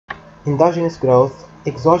Endogenous growth,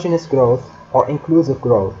 exogenous growth, or inclusive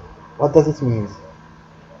growth. What does it mean?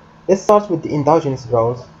 Let's start with the endogenous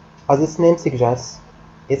growth. As its name suggests,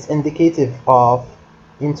 it's indicative of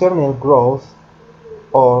internal growth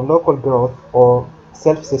or local growth or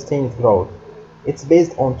self-sustained growth. It's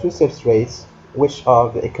based on two substrates, which are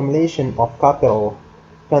the accumulation of capital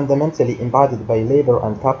fundamentally embodied by labor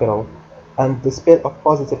and capital, and the spread of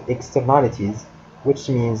positive externalities, which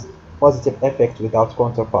means positive effect without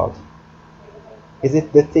counterpart. Is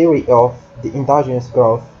it the theory of the endogenous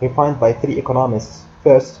growth refined by three economists,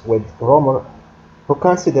 first with Romer, who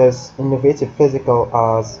considers innovative physical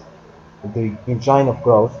as the engine of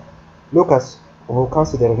growth, Lucas, who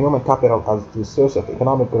considers human capital as the source of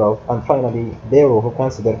economic growth, and finally Barrow, who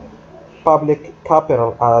considers public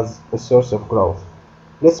capital as a source of growth.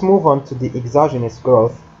 Let's move on to the exogenous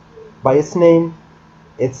growth. By its name,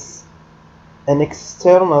 it's an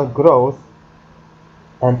external growth,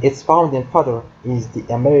 and its founding father is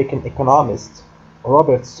the American economist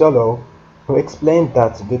Robert Solow, who explained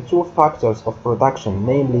that the two factors of production,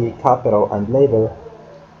 namely capital and labor,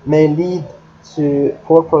 may lead to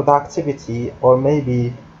poor productivity or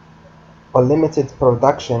maybe a limited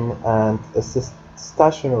production and a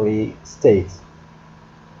stationary state.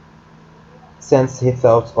 Since he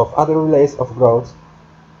thought of other relays of growth,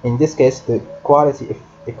 in this case the quality of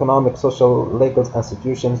economic, social, legal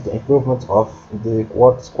institutions, the improvement of the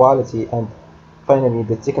work's quality, and finally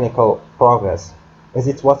the technical progress. Is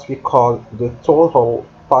it what we call the total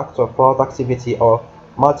factor productivity or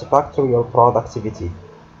multifactorial productivity?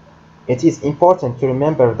 It is important to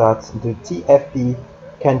remember that the TFP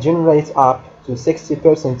can generate up to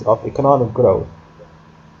 60% of economic growth.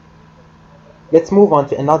 Let's move on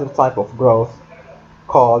to another type of growth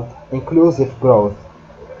called inclusive growth,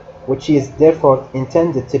 which is therefore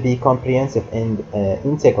intended to be comprehensive and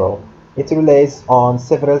integral. It relies on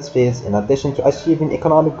several spheres. In addition to achieving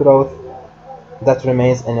economic growth that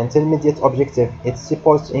remains an intermediate objective, it's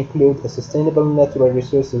supposed to include a sustainable natural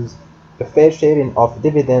resources, a fair sharing of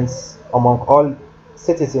dividends among all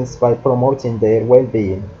citizens by promoting their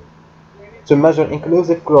well-being. To measure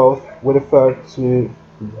inclusive growth, we refer to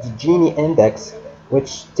the Gini index,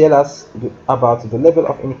 which tells us about the level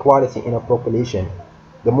of inequality in a population.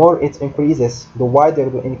 The more it increases, the wider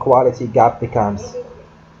the inequality gap becomes.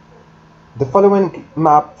 The following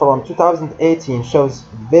map from 2018 shows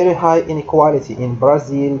very high inequality in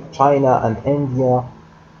Brazil, China, and India.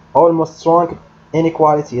 Almost strong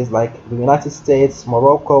inequalities like the United States,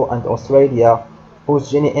 Morocco, and Australia,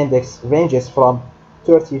 whose Gini index ranges from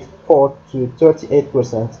 34 to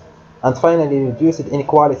 38%, and finally reduced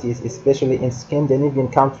inequalities, especially in Scandinavian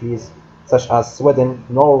countries such as Sweden,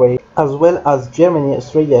 Norway, as well as Germany,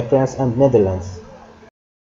 Australia, France, and Netherlands.